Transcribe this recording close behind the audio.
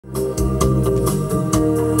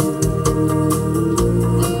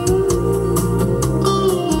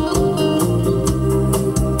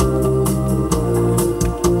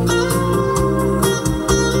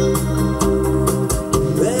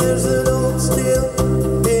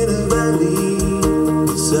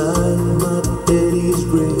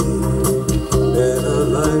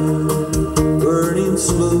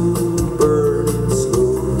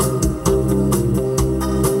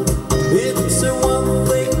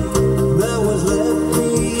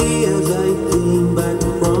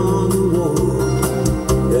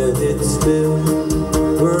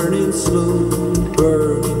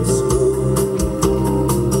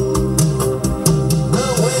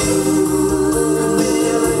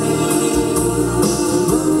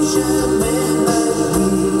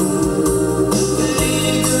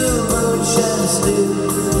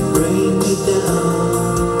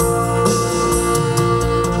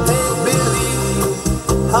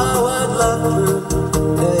How I loved her,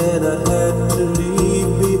 and I had to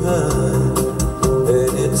leave behind.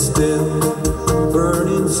 And it's still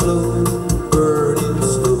burning slow, burning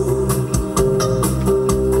slow.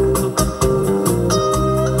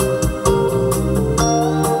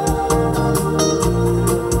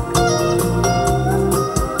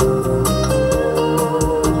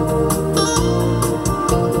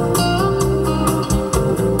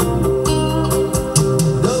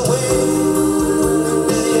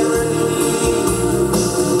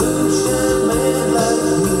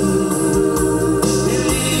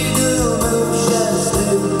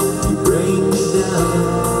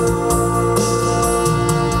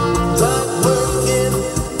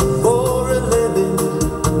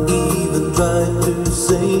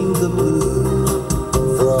 Sing the blues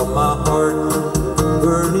from my heart,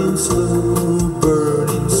 burning slow,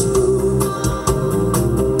 burning slow.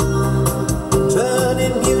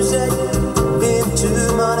 Turning music into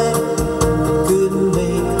money couldn't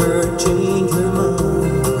make her change her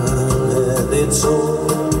mind. And it's all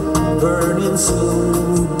burning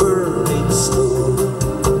slow, burning slow.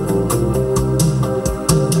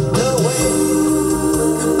 No way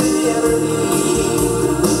could we ever leave.